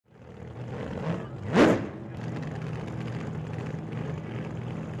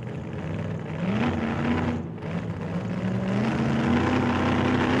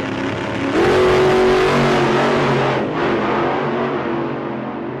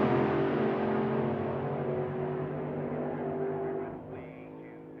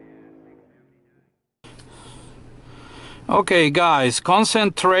Okay guys,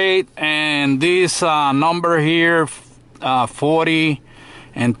 concentrate and this number here, 40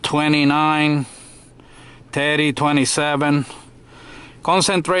 and 29, 30, 27.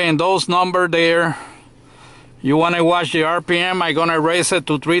 Concentrate on those numbers there. You want to watch the RPM, I'm gonna raise it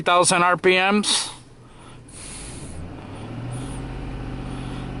to 3,000 RPMs.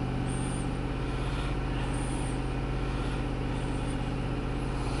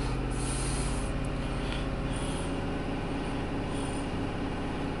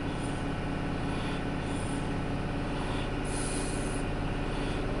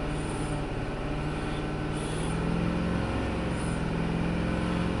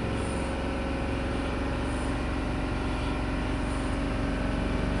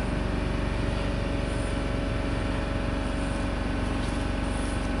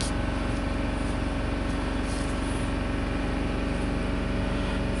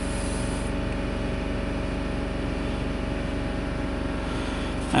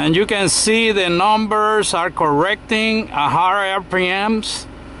 And you can see the numbers are correcting at higher RPMs.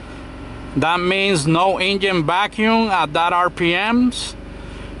 That means no engine vacuum at that RPMs.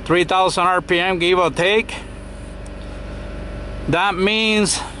 3,000 RPM give or take. That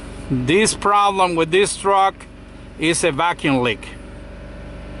means this problem with this truck is a vacuum leak.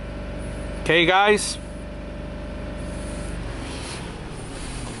 Okay guys?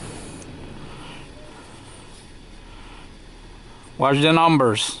 Watch the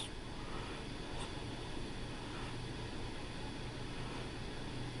numbers.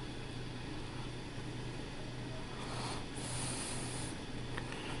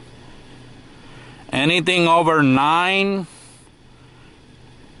 Anything over 9,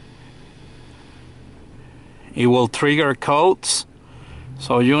 it will trigger codes.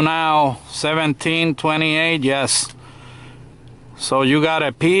 So you now 17, 28, yes. So you got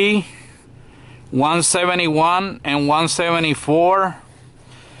a P0171 and 174.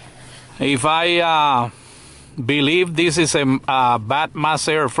 If I believe this is a bad mass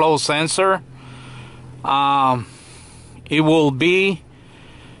airflow sensor, it will be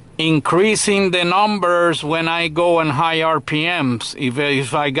increasing the numbers when I go in high RPMs.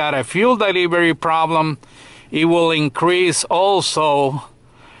 If I got a fuel delivery problem, it will increase also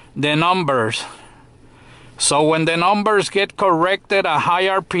the numbers. So when the numbers get corrected at high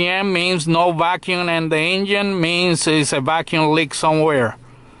RPM means no vacuum in the engine, means it's a vacuum leak somewhere.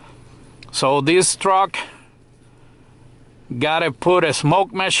 So this truck gotta put a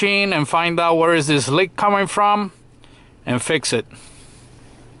smoke machine and find out where is this leak coming from and fix it.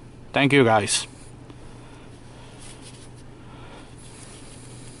 Thank you guys.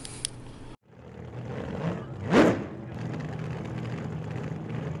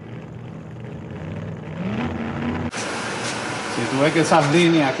 Si tú ves que esas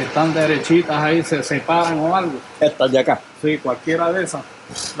líneas que están derechitas ahí se separan o algo. Estas de acá. Sí, cualquiera de esas.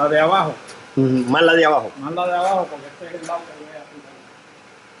 La de abajo. Más la de abajo. Más la de abajo porque este es el lado que voy a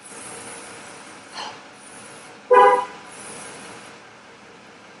aplicar.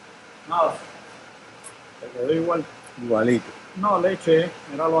 Nada. Se quedó igual. Igualito. No, leche,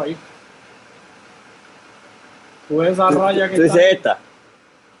 míralo ahí. ¿Tú ves esa raya que está? Esta.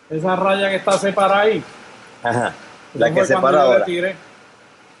 Esa raya que está separada ahí. Ajá. La que separa ahora. Eso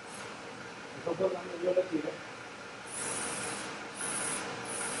fue cuando yo le tiré.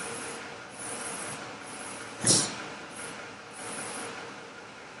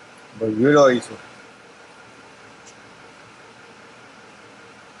 Pues yo lo hizo.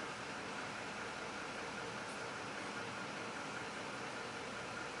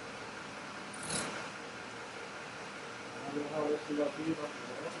 A ver si lo tiro.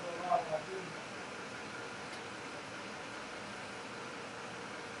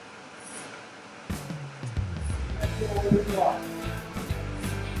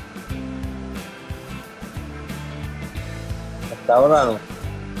 Hasta ahora no.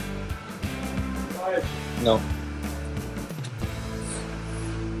 No.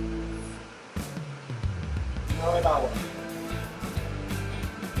 No ve el agua.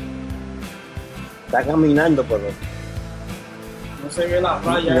 Está caminando, pero No se ve la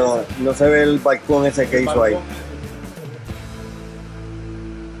raya. no, esa. no se ve el balcón ese que hizo ahí.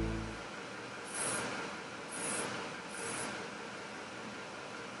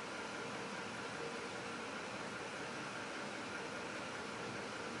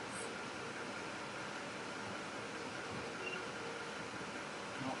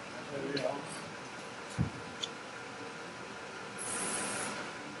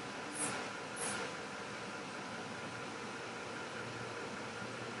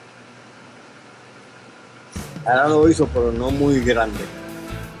 Ahora lo hizo, pero no muy grande.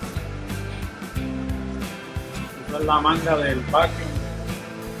 Usa es la manga del vacuum.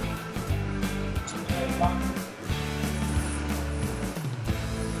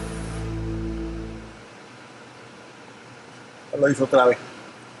 Lo hizo otra vez.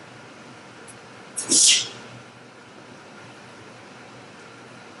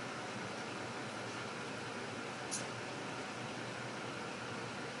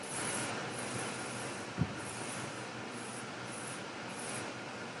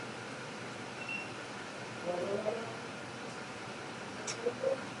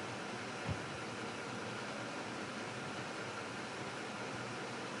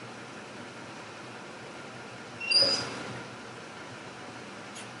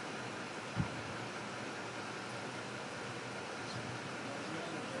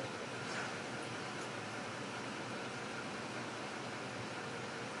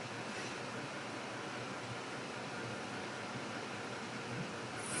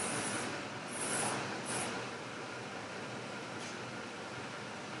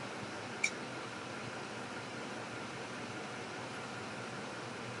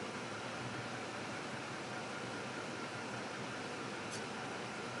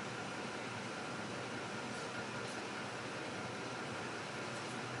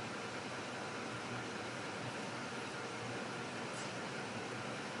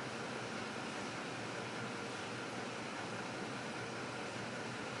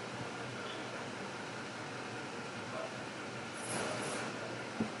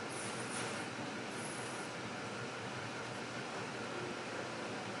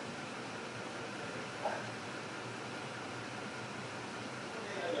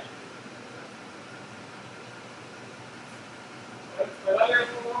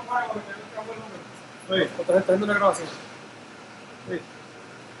 Oye, ¿estás viendo la grabación? Sí.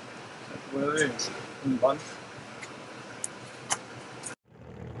 Se puede un van.